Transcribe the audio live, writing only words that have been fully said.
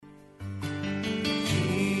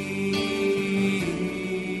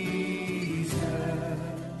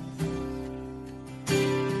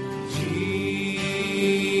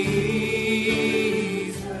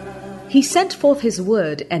He sent forth his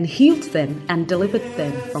word and healed them and delivered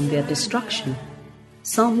them from their destruction.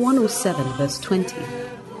 Psalm 107 verse 20.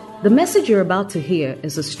 The message you're about to hear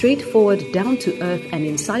is a straightforward, down-to-earth and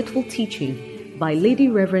insightful teaching by Lady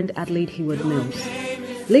Reverend Adelaide Heward Mills.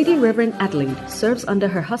 Lady Reverend Adelaide serves under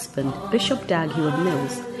her husband, Bishop Dag Heward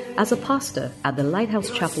Mills, as a pastor at the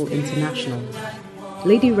Lighthouse Chapel International.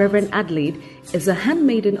 Lady Reverend Adelaide is a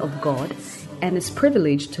handmaiden of God and is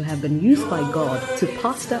privileged to have been used by God to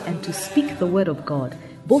pastor and to speak the word of God,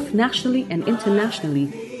 both nationally and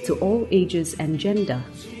internationally, to all ages and gender.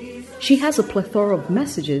 She has a plethora of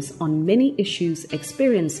messages on many issues,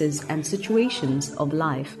 experiences, and situations of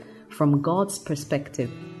life from God's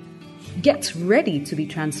perspective. Get ready to be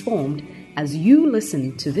transformed as you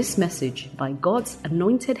listen to this message by God's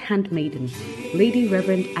anointed handmaiden, Lady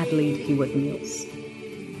Reverend Adelaide Heward Mills.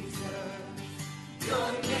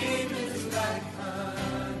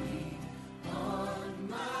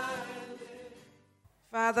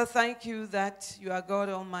 Father, thank you that you are God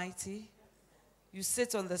Almighty. You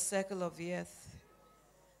sit on the circle of the earth.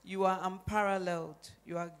 You are unparalleled.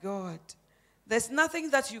 You are God. There's nothing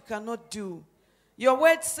that you cannot do. Your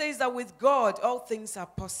word says that with God, all things are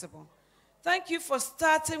possible. Thank you for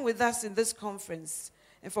starting with us in this conference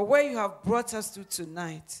and for where you have brought us to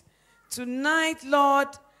tonight. Tonight, Lord,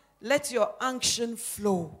 let your unction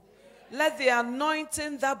flow. Let the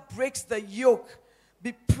anointing that breaks the yoke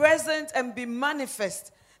be present and be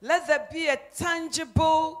manifest. Let there be a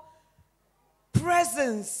tangible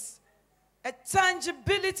presence, a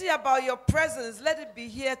tangibility about your presence. Let it be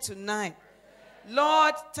here tonight.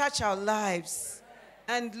 Lord, touch our lives.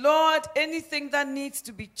 And Lord, anything that needs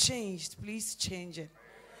to be changed, please change it.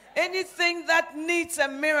 Anything that needs a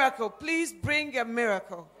miracle, please bring a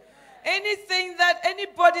miracle. Anything that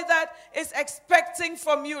anybody that is expecting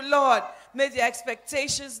from you, Lord, may the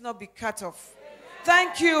expectations not be cut off.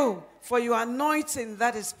 Thank you for your anointing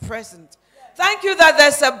that is present. Thank you that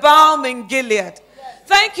there's a balm in Gilead.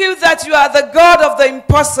 Thank you that you are the God of the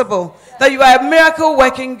impossible, that you are a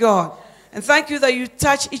miracle-working God. And thank you that you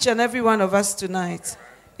touch each and every one of us tonight.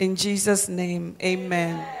 In Jesus' name,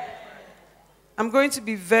 amen. I'm going to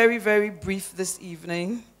be very, very brief this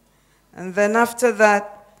evening. And then after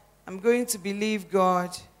that, I'm going to believe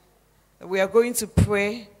God that we are going to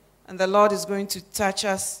pray and the Lord is going to touch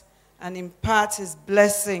us and impart his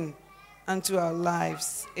blessing unto our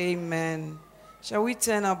lives. Amen. Shall we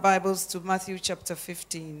turn our Bibles to Matthew chapter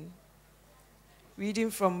 15, reading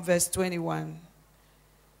from verse 21.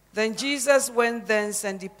 Then Jesus went thence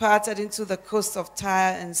and departed into the coast of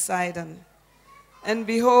Tyre and Sidon. And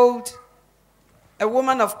behold, a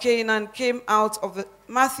woman of Canaan came out of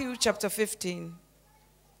Matthew chapter 15,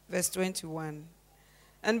 verse 21.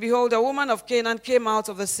 And behold, a woman of Canaan came out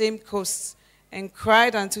of the same coast and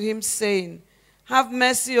cried unto him, saying, Have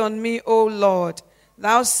mercy on me, O Lord,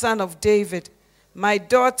 thou son of David. My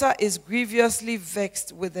daughter is grievously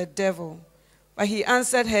vexed with the devil. But he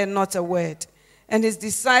answered her not a word. And his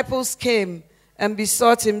disciples came and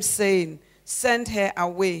besought him, saying, Send her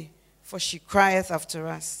away, for she crieth after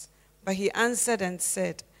us. But he answered and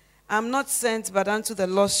said, I am not sent but unto the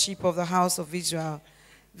lost sheep of the house of Israel.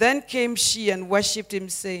 Then came she and worshipped him,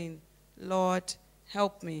 saying, Lord,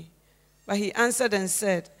 help me. But he answered and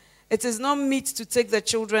said, It is not meet to take the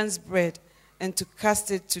children's bread and to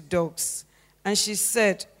cast it to dogs. And she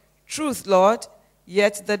said, Truth, Lord,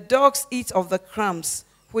 yet the dogs eat of the crumbs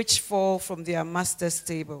which fall from their master's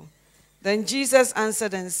table. Then Jesus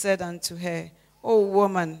answered and said unto her, O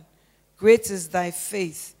woman, great is thy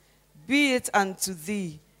faith. Be it unto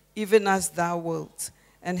thee, even as thou wilt.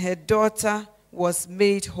 And her daughter was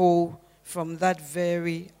made whole from that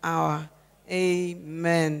very hour.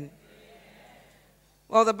 Amen.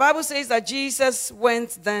 Well, the Bible says that Jesus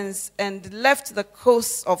went thence and left the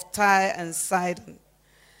coast of Tyre and Sidon.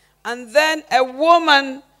 And then a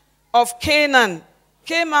woman of Canaan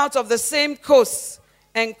came out of the same coast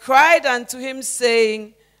and cried unto him,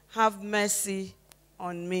 saying, Have mercy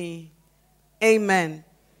on me. Amen.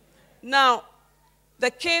 Now,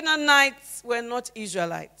 the Canaanites were not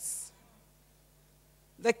Israelites.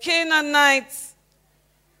 The Canaanites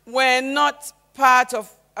were not part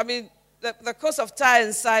of, the coast of Tyre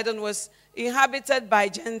and Sidon was inhabited by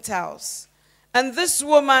Gentiles. And this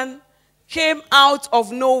woman came out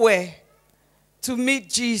of nowhere to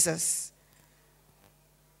meet Jesus.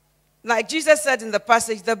 Like Jesus said in the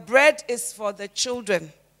passage, the bread is for the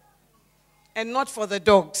children and not for the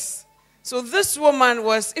dogs. So this woman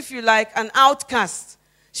was, if you like, an outcast.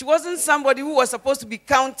 She wasn't somebody who was supposed to be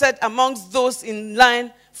counted amongst those in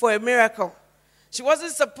line for a miracle. She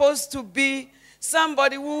wasn't supposed to be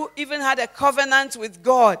somebody who even had a covenant with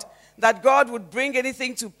God that God would bring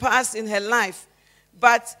anything to pass in her life.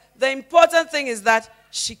 But the important thing is that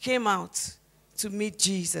she came out to meet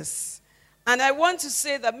Jesus. And I want to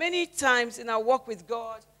say that many times in our walk with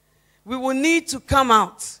God, we will need to come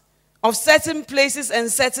out of certain places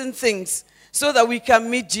and certain things so that we can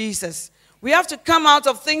meet Jesus. We have to come out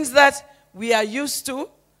of things that we are used to,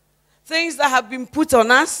 things that have been put on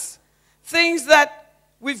us, things that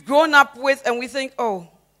we've grown up with, and we think, oh,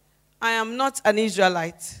 I am not an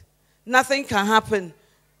Israelite. Nothing can happen.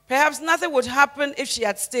 Perhaps nothing would happen if she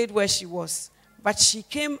had stayed where she was. But she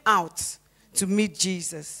came out to meet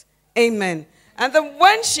Jesus. Amen. And then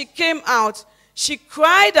when she came out, she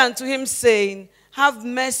cried unto him, saying, have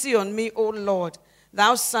mercy on me, O Lord,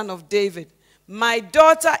 thou son of David. My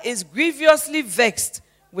daughter is grievously vexed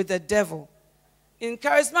with the devil. In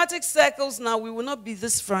charismatic circles now, we will not be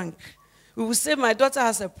this frank. We will say, my daughter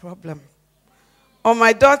has a problem. Or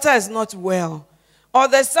my daughter is not well. Or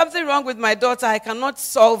there's something wrong with my daughter, I cannot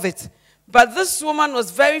solve it. But this woman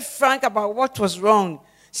was very frank about what was wrong.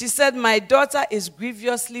 She said, my daughter is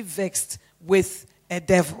grievously vexed with a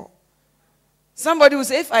devil. Somebody will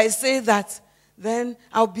say, if I say that, then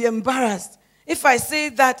I'll be embarrassed. If I say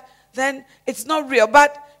that, then it's not real.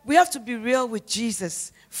 But we have to be real with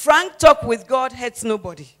Jesus. Frank talk with God hurts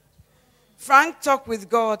nobody. Frank talk with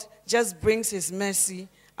God just brings his mercy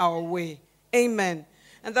our way. Amen.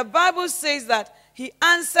 And the Bible says that he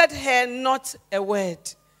answered her not a word.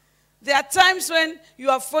 There are times when you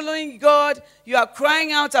are following God, you are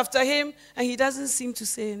crying out after him, and he doesn't seem to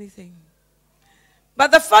say anything.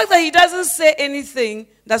 But the fact that he doesn't say anything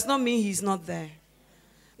does not mean he's not there.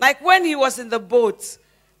 Like when he was in the boat,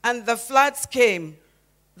 and the floods came,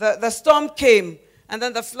 the storm came, and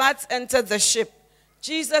then the floods entered the ship.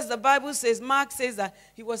 Jesus, the Bible says, Mark says that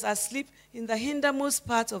he was asleep in the hindermost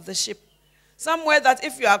part of the ship. Somewhere that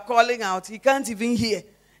if you are calling out, he can't even hear.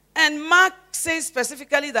 And Mark says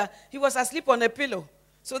specifically that he was asleep on a pillow.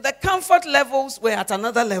 So the comfort levels were at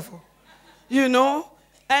another level. You know?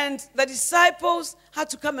 And the disciples had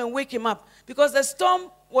to come and wake him up because the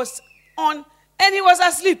storm was on and he was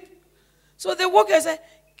asleep. So they woke and said,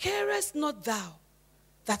 carest not thou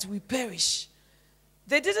that we perish?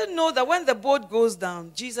 They didn't know that when the boat goes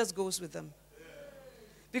down, Jesus goes with them.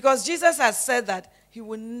 Because Jesus has said that he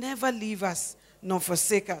will never leave us nor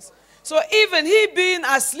forsake us. So even he being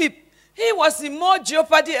asleep, he was in more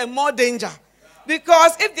jeopardy and more danger.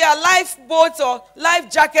 Because if there are lifeboats or life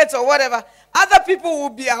jackets or whatever, other people will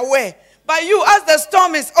be aware. But you, as the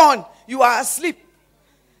storm is on, you are asleep.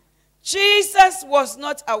 Jesus was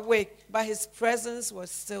not awake, but his presence was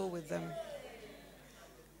still with them.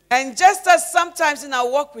 And just as sometimes in our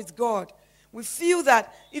walk with God, we feel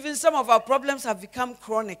that even some of our problems have become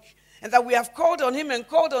chronic. And that we have called on him and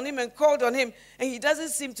called on him and called on him. And he doesn't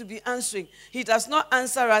seem to be answering. He does not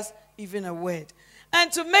answer us even a word.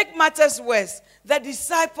 And to make matters worse, the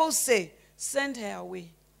disciples say, send her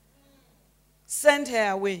away. Send her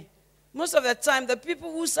away. Most of the time, the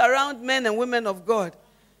people who surround men and women of God,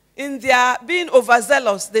 in their being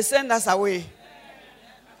overzealous, they send us away.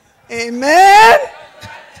 Amen.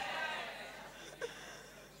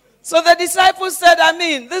 So the disciples said,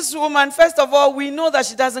 this woman, first of all, we know that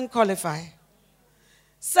she doesn't qualify.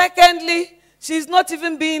 Secondly, she's not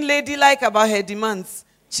even being ladylike about her demands.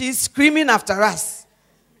 She's screaming after us.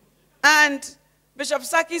 And Bishop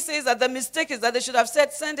Saki says that the mistake is that they should have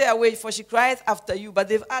said, send her away, for she crieth after you. But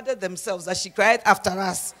they've added themselves that she cried after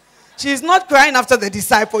us. She's not crying after the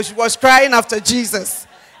disciples. She was crying after Jesus.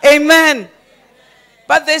 Amen.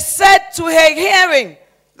 But they said to her hearing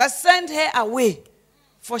that send her away,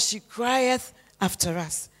 for she crieth after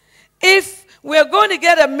us. If we're going to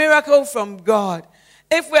get a miracle from God,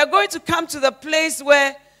 if we're going to come to the place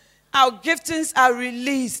where our giftings are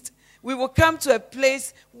released, we will come to a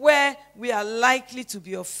place where we are likely to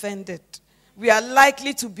be offended. We are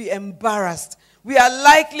likely to be embarrassed. We are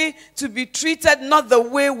likely to be treated not the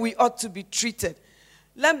way we ought to be treated.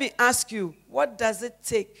 Let me ask you, what does it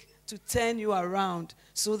take to turn you around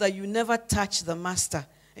so that you never touch the master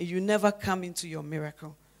and you never come into your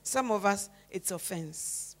miracle? Some of us, it's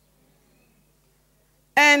offense.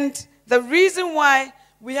 And the reason why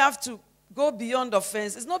we have to go beyond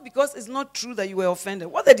offense is not because it's not true that you were offended.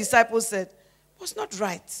 What the disciples said was not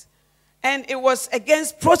right. And it was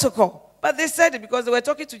against protocol. But they said it because they were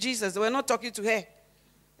talking to Jesus. They were not talking to her.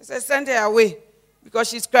 They said, send her away because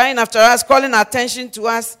she's crying after us, calling attention to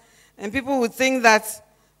us. And people would think that,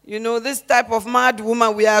 this type of mad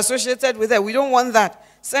woman, we are associated with her. We don't want that.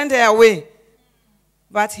 Send her away.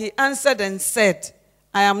 But he answered and said,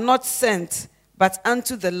 I am not sent, but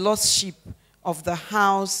unto the lost sheep of the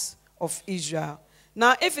house of Israel.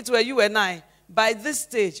 Now, if it were you and I, by this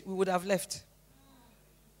stage, we would have left.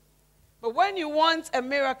 But when you want a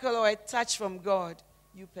miracle or a touch from God,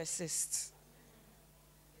 you persist.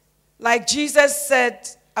 Like Jesus said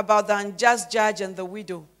about the unjust judge and the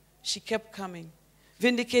widow, she kept coming.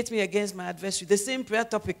 Vindicate me against my adversary. The same prayer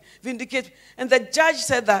topic. Vindicate. And the judge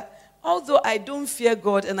said that, although I don't fear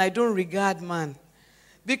God and I don't regard man,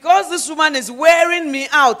 because this woman is wearing me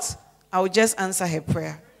out, I will just answer her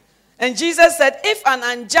prayer. And Jesus said, if an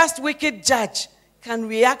unjust, wicked judge can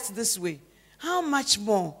react this way, how much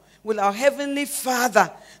more will our Heavenly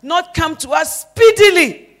Father not come to us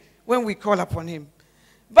speedily when we call upon Him?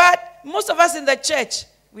 But most of us in the church,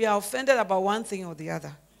 we are offended about one thing or the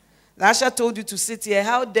other. The usher told you to sit here.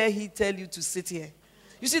 How dare he tell you to sit here?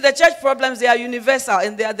 You see, the church problems, they are universal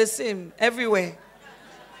and they are the same everywhere.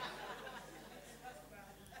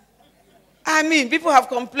 I mean, people have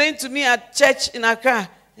complained to me at church in Accra.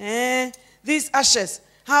 These ushers,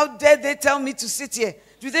 how dare they tell me to sit here?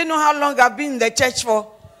 Do they know how long I've been in the church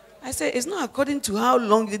for? I say, it's not according to how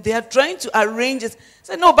long. They are trying to arrange it. I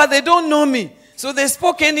said, no, but they don't know me. So they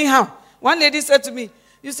spoke anyhow. One lady said to me,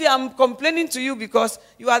 you see, I'm complaining to you because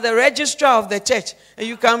you are the registrar of the church. And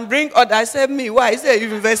you can bring order. I said, me, why? I said,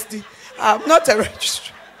 university. I'm not a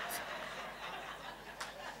registrar.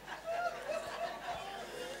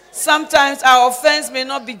 Sometimes our offense may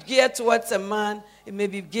not be geared towards a man. It may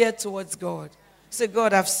be geared towards God. Say,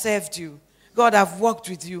 God, I've served you. God, I've walked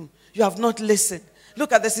with you. You have not listened.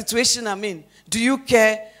 Look at the situation I'm in. Do you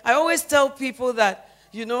care? I always tell people that,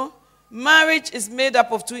 marriage is made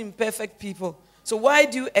up of two imperfect people. So why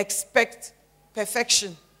do you expect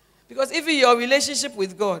perfection? Because even your relationship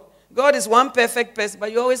with God, God is one perfect person,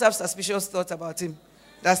 but you always have suspicious thoughts about Him.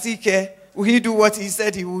 Does He care? Will He do what He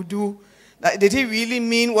said He will do? Did He really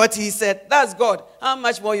mean what He said? That's God. How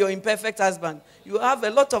much more your imperfect husband? You have a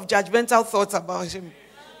lot of judgmental thoughts about him.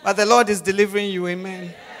 But the Lord is delivering you.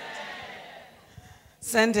 Amen.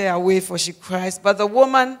 Send her away, for she cries. But the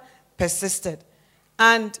woman persisted.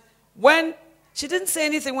 And when she didn't say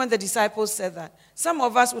anything when the disciples said that, some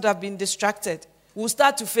of us would have been distracted. We'll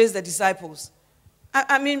start to face the disciples.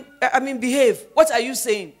 I mean, behave. What are you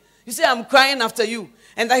saying? You say, I'm crying after you,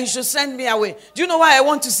 and that He should send me away. Do you know why I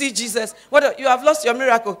want to see Jesus? You have lost your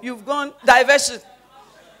miracle. You've gone diversion.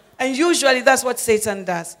 And usually that's what Satan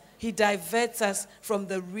does. He diverts us from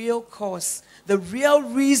the real cause, the real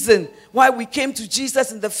reason why we came to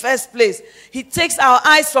Jesus in the first place. He takes our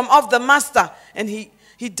eyes from off the Master, and he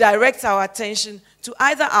directs our attention to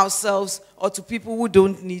either ourselves or to people who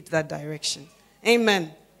don't need that direction.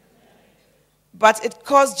 Amen. But it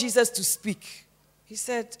caused Jesus to speak. He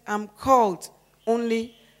said, I'm called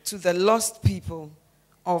only to the lost people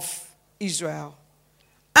of Israel.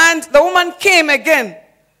 And the woman came again,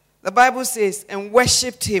 the Bible says, and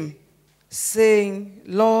worshipped Him, saying,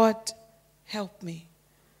 Lord, help me.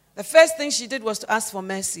 The first thing she did was to ask for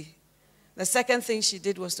mercy. The second thing she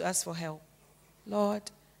did was to ask for help. Lord,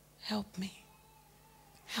 help me.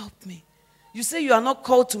 Help me. You say you are not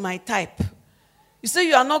called to my type. You say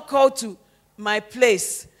you are not called to my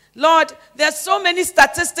place. Lord, there are so many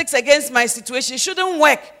statistics against my situation. It shouldn't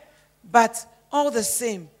work. But all the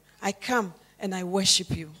same, I come and I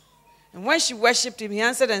worship you. And when she worshipped Him, He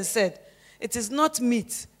answered and said, it is not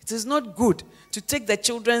meat, it is not good to take the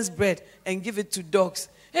children's bread and give it to dogs.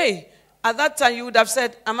 Hey, at that time you would have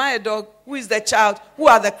said, am I a dog? Who is the child? Who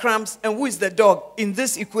are the crumbs? And who is the dog in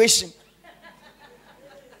this equation?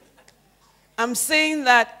 I'm saying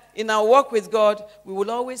that in our walk with God, we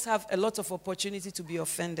will always have a lot of opportunity to be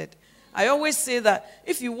offended. I always say that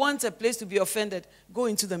if you want a place to be offended, go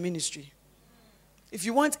into the ministry. If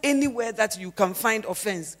you want anywhere that you can find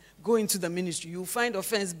offense, go into the ministry. You'll find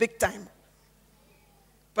offense big time.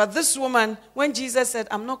 But this woman, when Jesus said,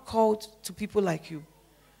 I'm not called to people like you.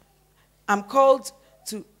 I'm called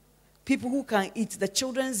to people who can eat the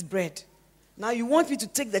children's bread. Now you want me to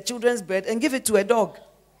take the children's bread and give it to a dog.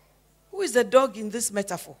 Who is the dog in this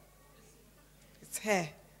metaphor? It's her.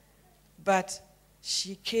 But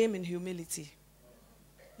she came in humility.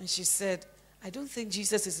 And she said, I don't think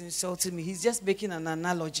Jesus is insulting me. He's just making an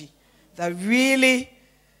analogy that really,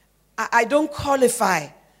 I don't qualify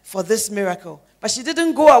for this miracle. But she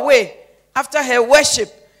didn't go away after her worship.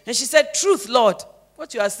 And she said, truth, Lord.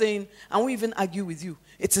 What you are saying, I won't even argue with you.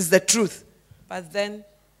 It is the truth. But then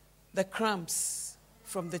the crumbs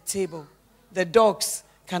from the table, the dogs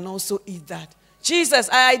can also eat that. Jesus,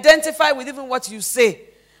 I identify with even what you say.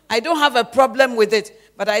 I don't have a problem with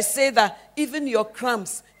it. But I say that even your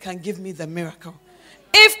crumbs can give me the miracle.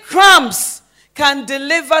 If crumbs can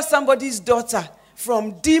deliver somebody's daughter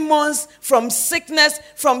from demons, from sickness,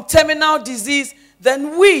 from terminal disease,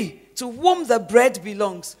 then we, to whom the bread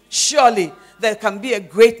belongs, surely there can be a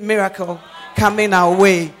great miracle coming our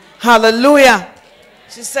way. Hallelujah.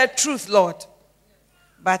 She said, truth, Lord.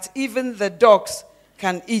 But even the dogs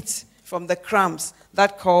can eat from the crumbs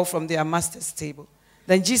that fall from their master's table.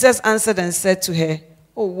 Then Jesus answered and said to her,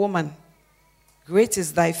 O woman, great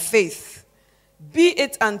is thy faith. Be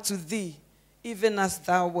it unto thee, even as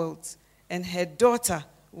thou wilt. And her daughter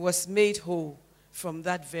was made whole from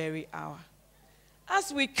that very hour.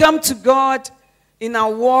 As we come to God in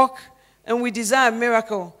our walk and we desire a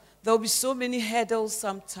miracle, there will be so many hurdles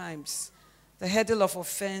sometimes. The hurdle of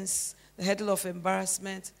offense, the hurdle of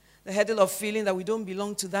embarrassment, the hurdle of feeling that we don't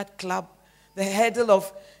belong to that club, the hurdle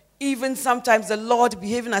of even sometimes the Lord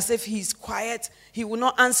behaving as if he's quiet. He will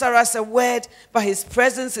not answer us a word, but his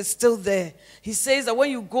presence is still there. He says that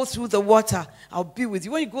when you go through the water, I'll be with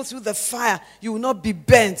you. When you go through the fire, you will not be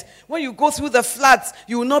burnt. When you go through the floods,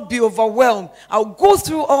 you will not be overwhelmed. I'll go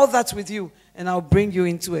through all that with you, and I'll bring you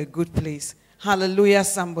into a good place. Hallelujah,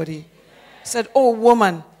 somebody. He said, O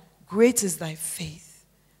woman, great is thy faith.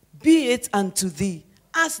 Be it unto thee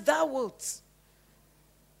as thou wilt.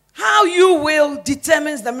 How you will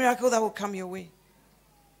determines the miracle that will come your way.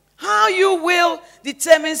 How you will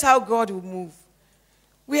determines how God will move.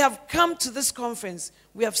 We have come to this conference.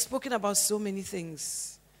 We have spoken about so many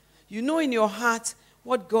things. You know in your heart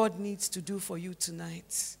what God needs to do for you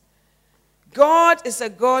tonight. God is a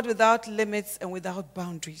God without limits and without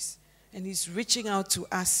boundaries. And he's reaching out to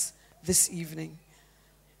us this evening.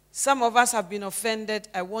 Some of us have been offended.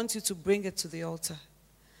 I want you to bring it to the altar.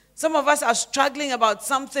 Some of us are struggling about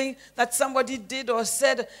something that somebody did or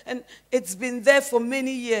said, and it's been there for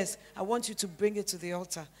many years. I want you to bring it to the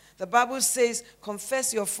altar. The Bible says,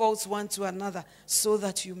 confess your faults one to another so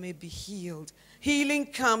that you may be healed. Healing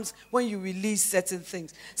comes when you release certain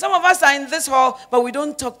things. Some of us are in this hall, but we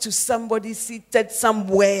don't talk to somebody seated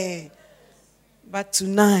somewhere. But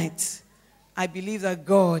tonight, I believe that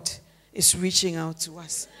God is reaching out to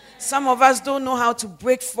us. Some of us don't know how to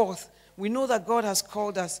break forth. We know that God has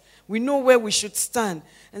called us. We know where we should stand.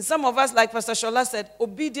 And some of us, like Pastor Shola said,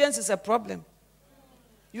 obedience is a problem.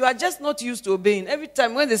 You are just not used to obeying. Every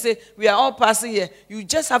time when they say, we are all passing here, you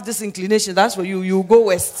just have this inclination. That's for you. You go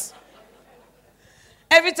west.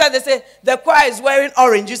 Every time they say, the choir is wearing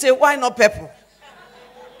orange, you say, why not purple?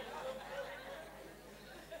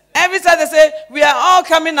 Every time they say, we are all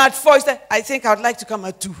coming at 4, you say, I think I'd like to come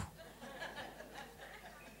at 2.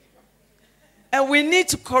 And we need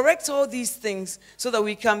to correct all these things so that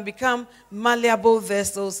we can become malleable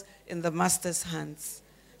vessels in the Master's hands.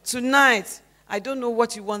 Tonight, I don't know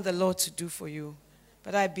what you want the Lord to do for you,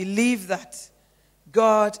 but I believe that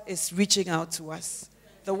God is reaching out to us.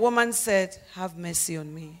 The woman said, have mercy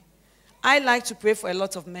on me. I like to pray for a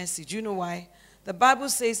lot of mercy. Do you know why? The Bible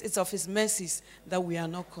says it's of his mercies that we are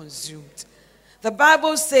not consumed. The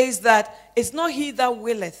Bible says that it's not he that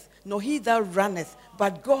willeth, nor he that runneth,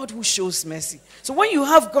 but God who shows mercy. So when you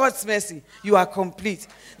have God's mercy, you are complete.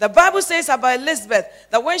 The Bible says about Elizabeth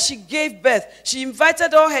that when she gave birth, she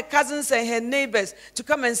invited all her cousins and her neighbors to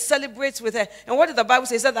come and celebrate with her. And what did the Bible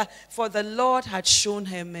say? It said that for the Lord had shown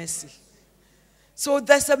her mercy. So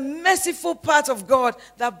there's a merciful part of God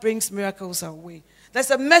that brings miracles our way. There's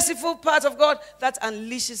a merciful part of God that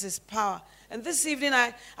unleashes his power. And this evening,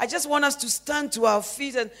 I just want us to stand to our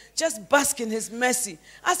feet and just bask in his mercy.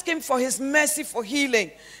 Ask him for his mercy for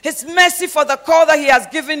healing. His mercy for the call that he has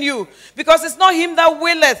given you. Because it's not him that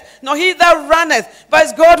willeth, nor he that runneth, but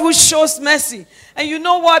it's God who shows mercy. And you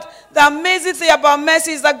know what? The amazing thing about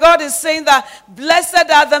mercy is that God is saying that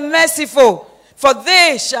blessed are the merciful, for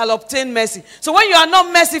they shall obtain mercy. So when you are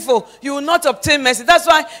not merciful, you will not obtain mercy. That's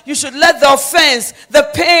why you should let the offense, the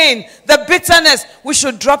pain, the bitterness, we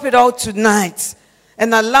should drop it all tonight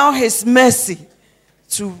and allow his mercy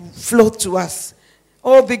to flow to us.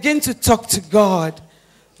 Oh, begin to talk to God.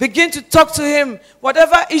 Begin to talk to him.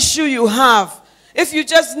 Whatever issue you have, if you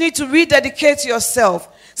just need to rededicate yourself.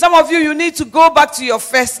 Some of you, you need to go back to your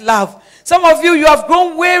first love. Some of you, you have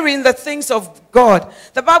grown weary in the things of God.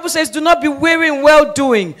 The Bible says, do not be weary in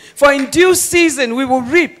well-doing, for in due season we will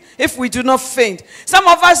reap if we do not faint. Some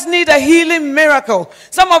of us need a healing miracle.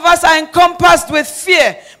 Some of us are encompassed with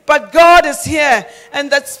fear, but God is here, and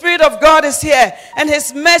the Spirit of God is here, and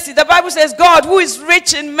his mercy. The Bible says, God, who is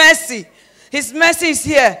rich in mercy, his mercy is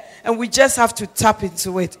here, and we just have to tap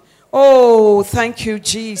into it. Oh, thank you,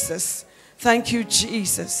 Jesus. Thank you,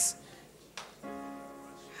 Jesus.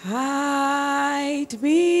 Hide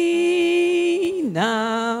me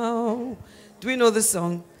now. Do we know this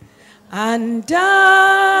song? Under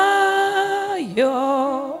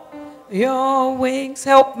your wings.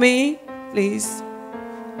 Help me, please.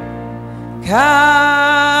 Cover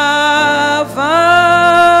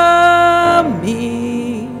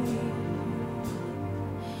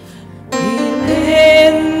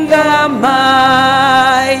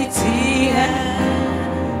mighty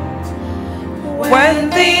hand. When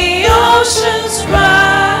the oceans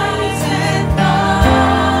rise and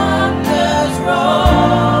thunders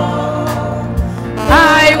roll,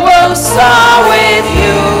 I will soar with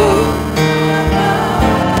you.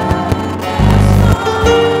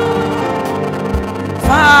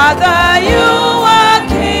 Father, you are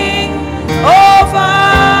King over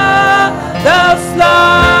the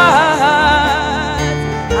flood.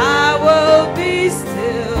 I will be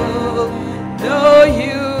still, know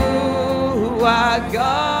you are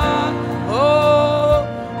God. Oh,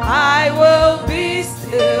 I will be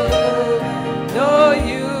still, know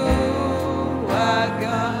you are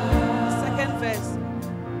God. Second verse.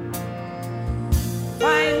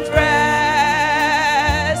 Find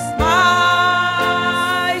rest,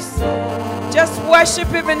 my soul. Just worship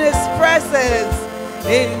him in his presence.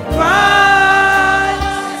 In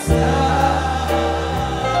Christ,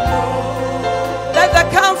 let the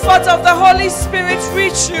comfort of the Holy Spirit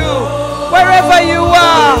reach you wherever you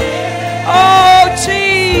are. Oh,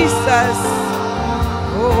 Jesus.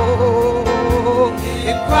 Oh,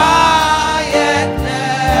 in quietness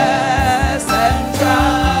and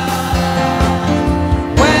dry.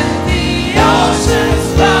 When the oceans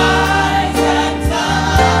rise and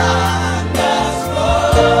thunders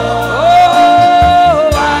roll,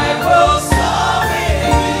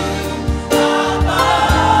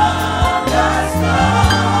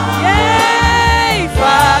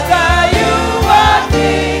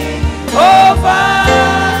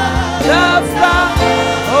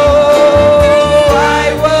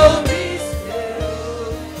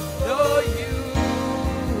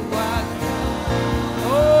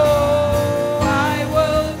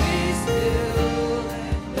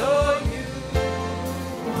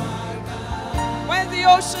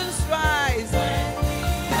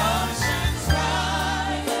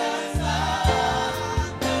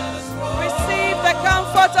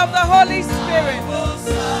 of the Holy Spirit.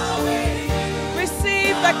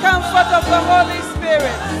 Receive the comfort of the Holy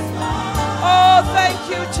Spirit. Oh, thank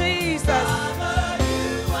you, Jesus.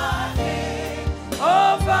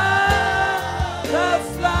 Over the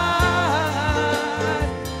flood,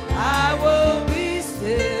 I will be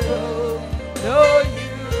still, know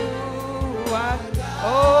you are God.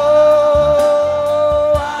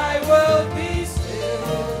 Oh, I will be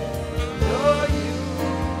still, know you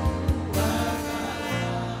are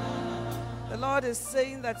God. The Lord is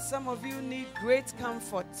saying that some of you need great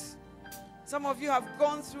comfort. Some of you have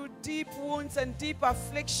gone through deep wounds and deep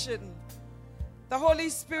affliction. The Holy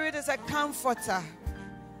Spirit is a comforter.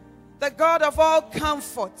 The God of all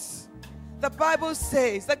comfort. The Bible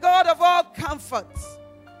says, the God of all comfort.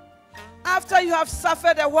 After you have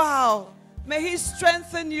suffered a while, may He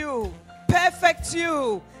strengthen you, perfect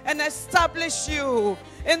you, and establish you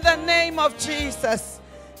in the name of Jesus.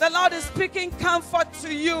 The Lord is speaking comfort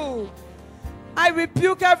to you. I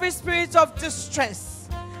rebuke every spirit of distress,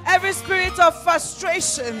 every spirit of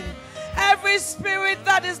frustration, every spirit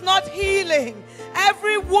that is not healing,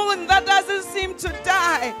 every wound that doesn't seem to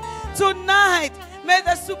die. Tonight, may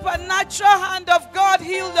the supernatural hand of God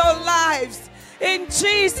heal your lives. In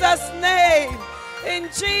Jesus' name. In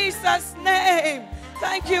Jesus' name.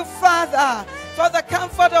 Thank you, Father, for the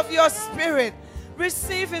comfort of your spirit.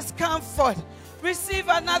 Receive His comfort. Receive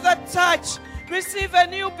another touch. Receive a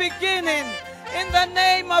new beginning. In the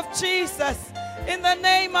name of Jesus. In the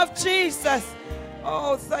name of Jesus.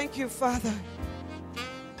 Oh, thank you, Father,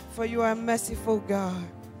 for you are a merciful God.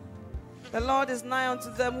 The Lord is nigh unto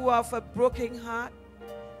them who have a broken heart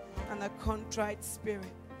and a contrite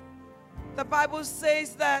spirit. The Bible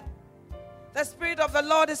says that the Spirit of the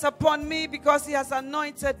Lord is upon me because He has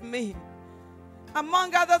anointed me,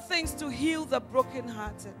 among other things, to heal the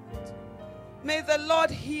brokenhearted. May the Lord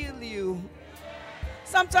heal you.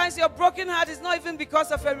 Sometimes your broken heart is not even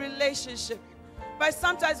because of a relationship, but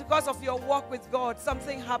sometimes because of your walk with God.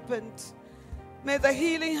 Something happened. May the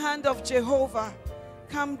healing hand of Jehovah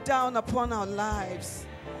come down upon our lives.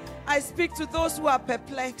 I speak to those who are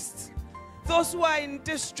perplexed, those who are in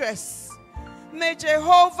distress. May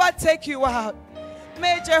Jehovah take you out.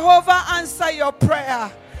 May Jehovah answer your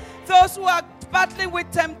prayer. Those who are battling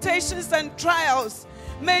with temptations and trials,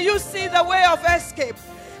 may you see the way of escape.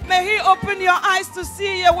 May He open your eyes to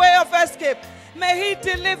see a way of escape. May He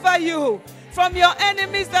deliver you from your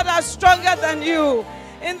enemies that are stronger than you.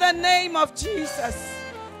 In the name of Jesus.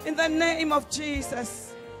 In the name of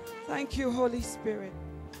Jesus. Thank you, Holy Spirit.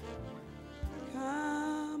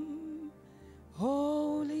 Come,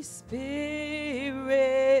 Holy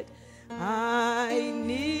Spirit, I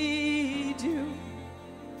need you.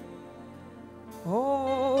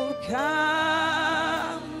 Oh,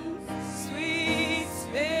 come,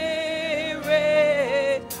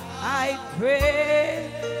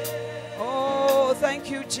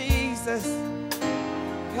 you, Jesus.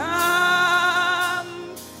 Come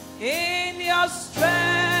in your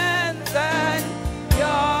strength and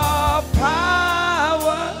your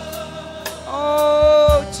power.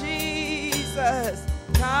 Oh, Jesus,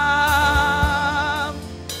 come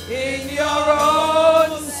in your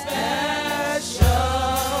own special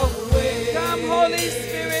way. Come, Holy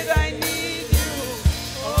Spirit, I need you.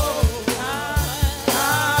 Oh,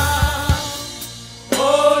 come,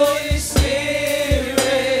 Holy Spirit,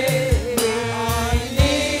 I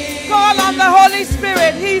need. Call on the Holy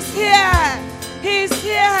Spirit. He's here. He's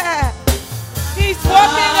here. He's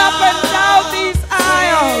walking up and down these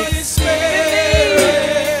aisles.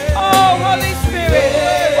 Believe. Oh, Holy Spirit,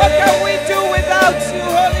 what can we do without you,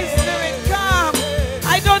 Holy Spirit? Come.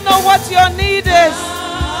 I don't know what your need is.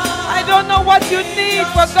 I don't know what you need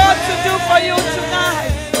for God to do for you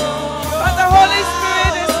tonight. But the Holy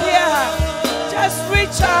Spirit is here. Just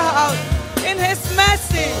reach out. In His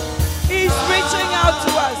mercy, He's reaching out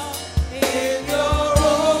to us. In your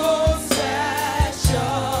own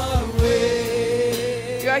special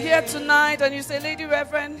way. You are here tonight and you say, Lady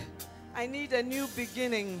Reverend, I need a new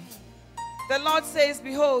beginning. The Lord says,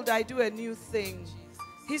 behold, I do a new thing.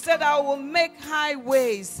 He said, I will make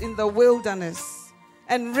highways in the wilderness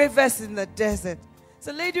and rivers in the desert.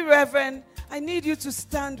 So, Lady Reverend, I need you to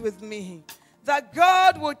stand with me. That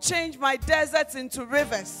God will change my deserts into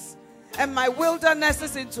rivers and my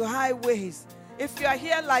wildernesses into highways. If you are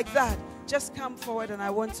here like that, just come forward and I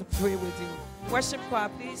want to pray with you. Worship choir,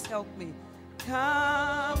 please help me.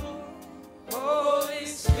 Come, Holy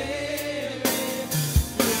Spirit.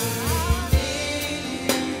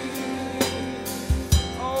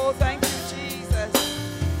 Oh, thank you, Jesus.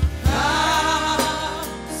 Come,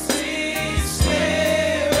 sweet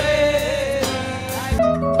Spirit.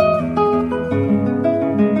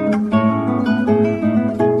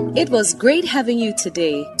 It was great having you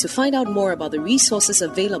today. To find out more about the resources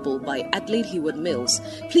available by Adelaide Heward Mills,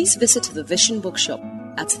 please visit the Vision Bookshop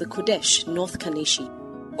at the Qodesh, North Kaneshie,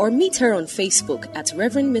 or meet her on Facebook at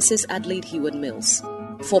Reverend Mrs. Adelaide Heward Mills.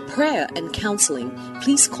 For prayer and counseling,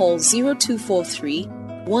 please call 0243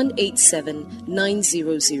 187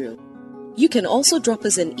 900. You can also drop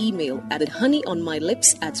us an email at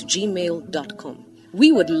honeyonmylips@gmail.com.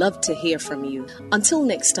 We would love to hear from you. Until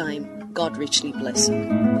next time, God richly bless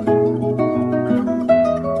you.